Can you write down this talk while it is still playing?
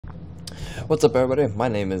What's up, everybody? My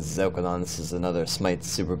name is Zelkenon. This is another Smite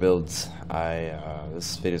super builds.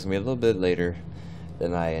 This video is gonna be a little bit later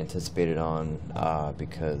than I anticipated on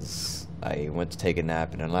because I went to take a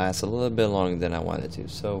nap and it lasted a little bit longer than I wanted to.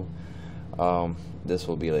 So this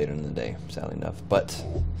will be later in the day, sadly enough. But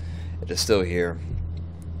it is still here,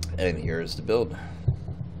 and here is the build.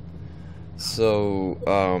 So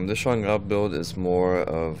the showing up build is more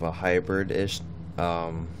of a hybrid-ish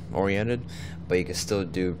oriented, but you can still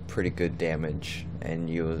do pretty good damage, and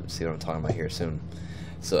you'll see what I'm talking about here soon.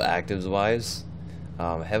 So actives wise,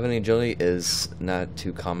 Heavenly Agility is not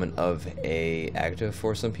too common of a active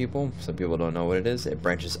for some people. Some people don't know what it is. It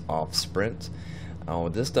branches off Sprint.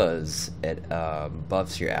 What this does, it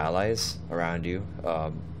buffs your allies around you,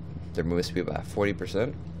 their movement speed by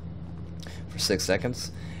 40% for 6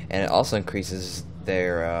 seconds, and it also increases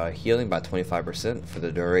their healing by 25% for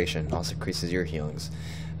the duration. Also increases your healings.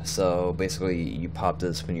 So basically, you pop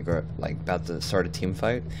this when you're like about to start a team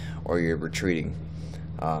fight or you're retreating.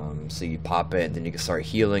 So you pop it, and then you can start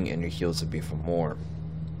healing, and your heals will be for more.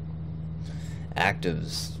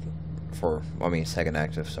 Actives for, second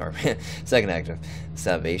active. Sorry, second active,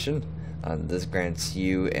 Salvation. This grants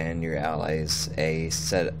you and your allies a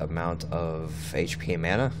set amount of HP and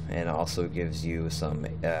mana, and also gives you some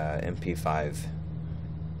MP5.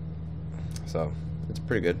 So it's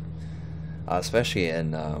pretty good, especially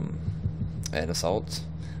in assault.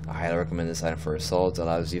 I highly recommend this item for assault. It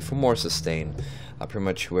allows you for more sustain. Pretty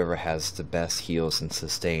much whoever has the best heals and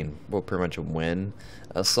sustain will pretty much win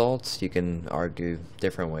assaults. You can argue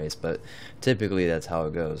different ways, but typically that's how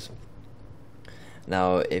it goes.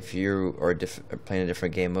 Now, if you are playing a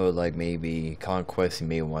different game mode, like maybe Conquest, you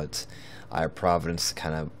may want Providence to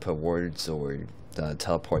kind of put wards or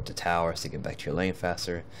teleport to towers to get back to your lane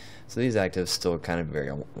faster. So these actives still kind of vary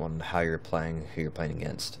on how you're playing, who you're playing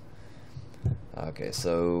against. Okay,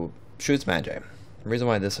 so shoots Magi. The reason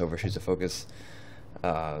why this overshoots the focus,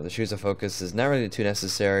 the shoots of focus is not really too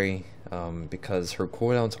necessary because her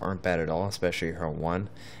cooldowns aren't bad at all, especially her 1.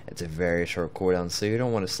 It's a very short cooldown, so you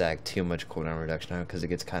don't want to stack too much cooldown reduction on it because it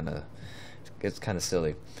gets kind of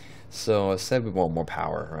silly. So instead, we want more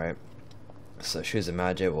power, right? So Shoes of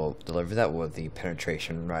Magi will deliver that with the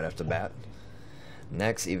penetration right off the bat.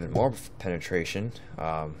 Next, even more penetration.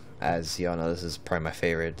 As y'all know, this is probably my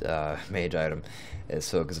favorite mage item, is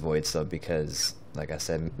Focus Void Sub, because, like I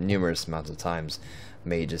said, numerous amounts of times,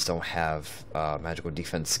 mages don't have magical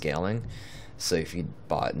defense scaling. So if you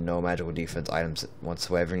bought no magical defense items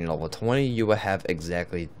whatsoever in your level 20, you will have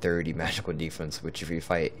exactly 30 magical defense, which if you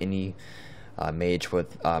fight any mage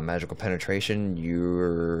with magical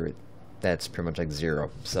penetration, that's pretty much like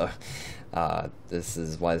 0. So this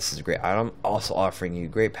is why this is a great item. Also offering you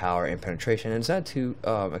great power and penetration, and it's not too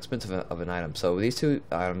expensive of an item. So with these two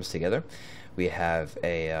items together, we have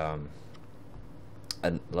a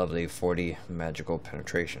lovely 40 magical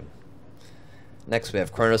penetration. Next, we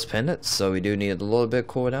have Chronos Pendant, so we do need a little bit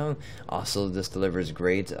cooldown. Also, this delivers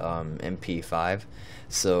great MP5.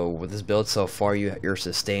 So with this build so far, your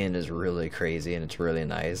sustain is really crazy, and it's really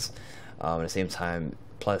nice. At the same time,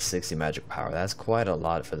 plus 60 magic power. That's quite a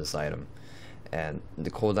lot for this item. And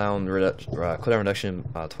the cooldown reduction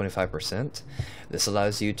 25%. This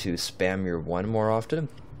allows you to spam your 1 more often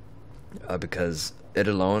because it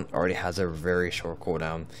alone already has a very short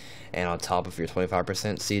cooldown, and on top of your 25%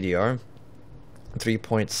 CDR,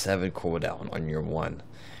 3.7 cooldown on your 1.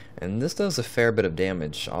 And this does a fair bit of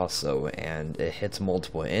damage also, and it hits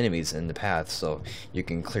multiple enemies in the path, so you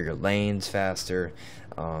can clear your lanes faster.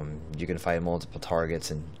 You can fight multiple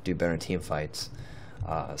targets and do better in team fights.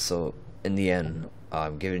 So in the end,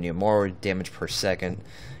 giving you more damage per second.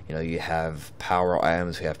 You know, you have power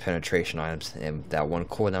items, we have penetration items, and that 1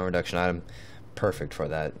 cooldown reduction item, perfect for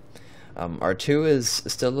that. R2 is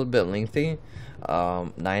still a little bit lengthy.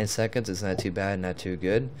 9 seconds is not too bad, not too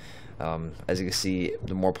good. As you can see,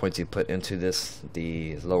 the more points you put into this,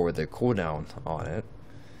 the lower the cooldown on it.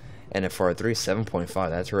 And then for R3, 7.5,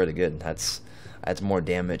 that's really good. That's more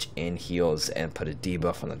damage and heals, and put a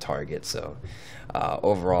debuff on the target. So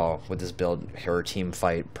overall, with this build, her team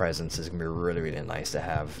fight presence is going to be really, really nice to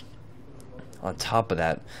have. On top of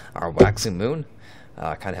that, our Waxing Moon,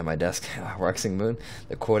 kind of have my desk, Waxing Moon,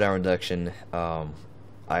 the cooldown reduction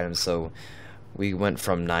item. So we went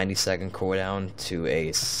from 90-second cooldown to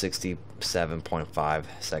a 67.5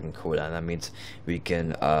 second cooldown. That means we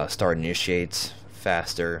can start initiates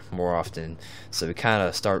faster, more often, so we kind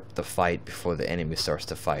of start the fight before the enemy starts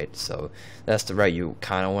to fight. So that's the route you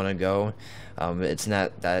kind of want to go. It's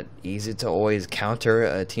not that easy to always counter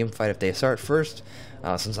a team fight if they start first.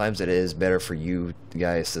 Sometimes it is better for you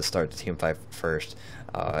guys to start the team fight first,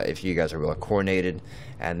 if you guys are well coordinated,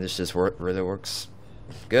 and this just really works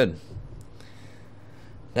good.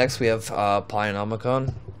 Next we have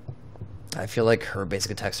Polynomicon. I feel like her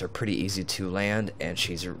basic attacks are pretty easy to land, and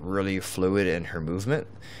she's really fluid in her movement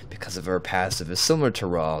because of her passive is similar to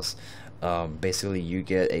Raw's. Basically, you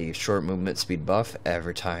get a short movement speed buff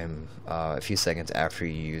every time, a few seconds after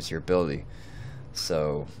you use your ability.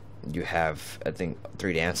 So you have, I think,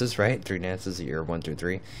 3 dances, right? 3 dances that you're 1 through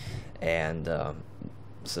 3, and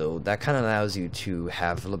so that kind of allows you to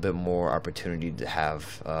have a little bit more opportunity to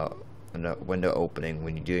have a window opening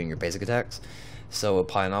when you're doing your basic attacks. So with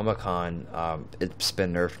Polynomicon, it's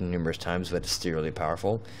been nerfed numerous times, but it's still really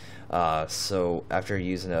powerful. So after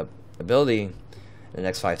using an ability, in the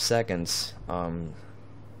next 5 seconds,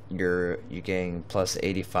 you gain plus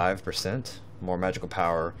 85% more magical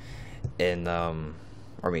power in,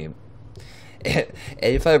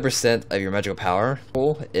 85% of your magical power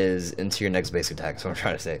pool is into your next basic attack. That's what I'm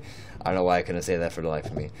trying to say. I don't know why I couldn't say that for the life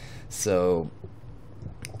of me. So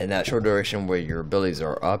in that short duration where your abilities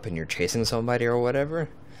are up and you're chasing somebody or whatever,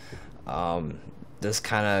 this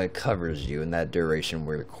kind of covers you in that duration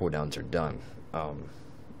where the cooldowns are done.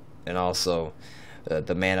 And also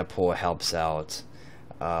the mana pool helps out.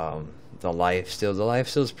 The life steal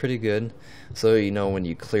is pretty good, so you know when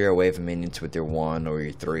you clear a wave of minions with your 1 or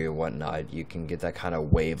your 3 or whatnot, you can get that kind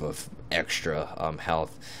of wave of extra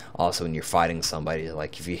health. Also when you're fighting somebody,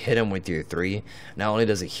 like if you hit him with your 3, not only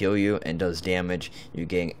does it heal you and does damage, you're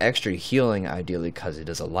getting extra healing ideally because it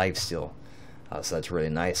does a life steal. So that's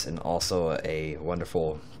really nice, and also a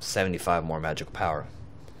wonderful 75 more magical power.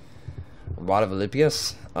 Rod of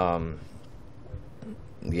Asclepius,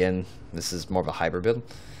 again, this is more of a hybrid build.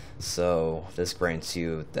 So this grants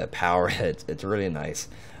you the power. It's really nice.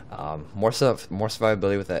 More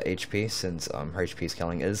survivability with that HP, since her HP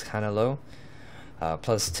scaling is kind of low.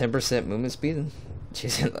 Plus 10% movement speed.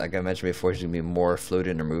 She's, like I mentioned before, she's gonna be more fluid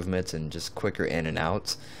in her movements and just quicker in and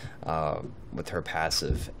out with her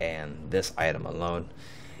passive and this item alone.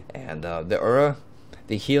 And the aura,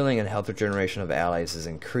 the healing and health regeneration of allies is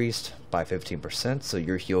increased by 15%, so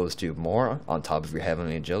your heals do more on top of your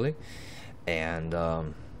heavenly agility. And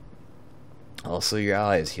also your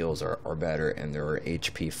allies' heals are better, and they're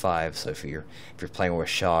HP 5, so if you're playing with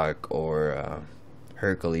Shock or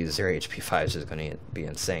Hercules, their HP 5 is just going to be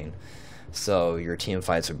insane. So your team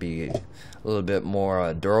fights would be a little bit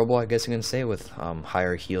more durable, I guess you can say, with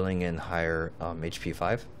higher healing and higher HP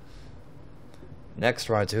 5. Next,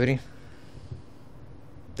 Tahuti.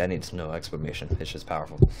 That needs no explanation. It's just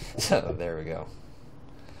powerful. So there we go.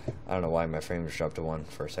 I don't know why my frame just dropped to 1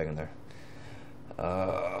 for a second there.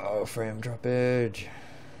 Frame droppage.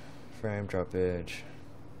 Frame droppage.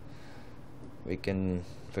 We can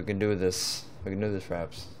do this. We can do this,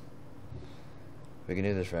 Raps. We can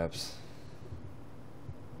do this, Raps.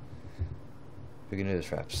 We can do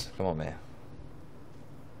this, Raps. Come on, man.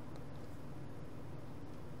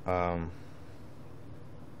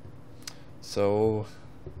 So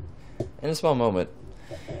in a small moment,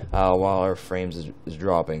 while our frames is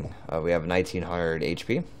dropping, we have 1900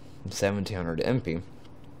 HP, 1700 MP,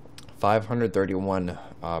 531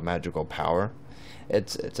 magical power.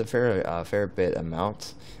 It's a fair bit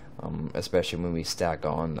amount, especially when we stack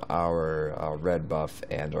on our red buff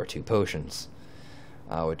and our 2 potions,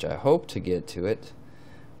 which I hope to get to it,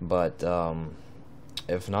 but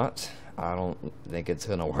if not, I don't think it's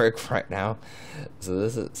gonna work right now. So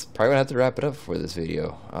this is probably gonna have to wrap it up for this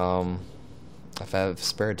video. If I have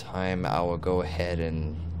spare time, I will go ahead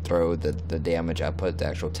and throw the damage I put, the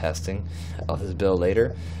actual testing of this build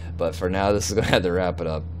later. But for now, this is gonna have to wrap it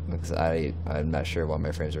up because I'm not sure why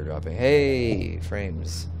my frames are dropping. Hey,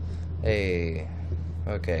 frames. Hey.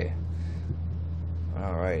 Okay.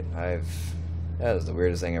 All right. That was the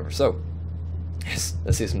weirdest thing ever. So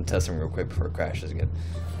let's do some testing real quick before it crashes again.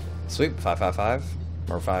 Sweep 555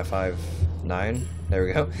 or 559. There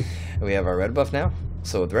we go. And we have our red buff now.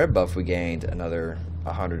 So with red buff, we gained another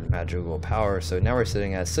 100 magical power. So now we're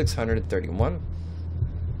sitting at 631.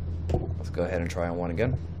 Let's go ahead and try on 1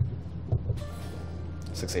 again.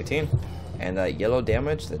 618. And that yellow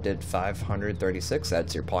damage that did 536.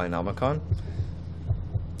 That's your Polynomicon.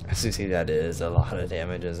 As you see, that is a lot of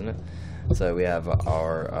damage, isn't it? So we have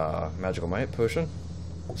our magical might potion.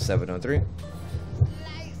 703.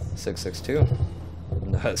 662.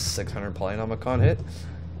 600 Polynomicon hit.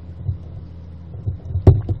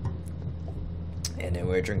 And then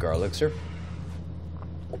we drink our elixir.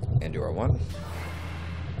 And do our 1.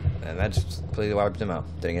 And that just completely wiped them out.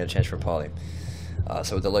 Didn't get a chance for Poly.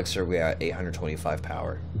 So with the elixir, we are at 825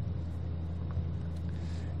 power.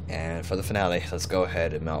 And for the finale, let's go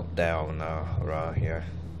ahead and melt down Ra here.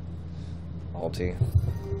 Ulti.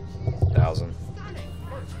 1,000.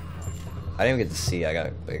 I didn't even get to see. I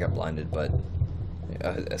got blinded, but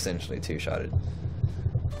essentially two-shotted.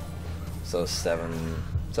 So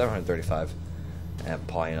 735, and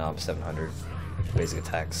Polynomicon 700. Basic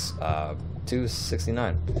attacks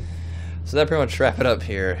 269. So that pretty much wrap it up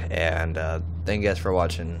here, and thank you guys for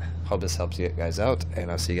watching. Hope this helps you guys out, and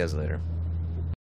I'll see you guys later.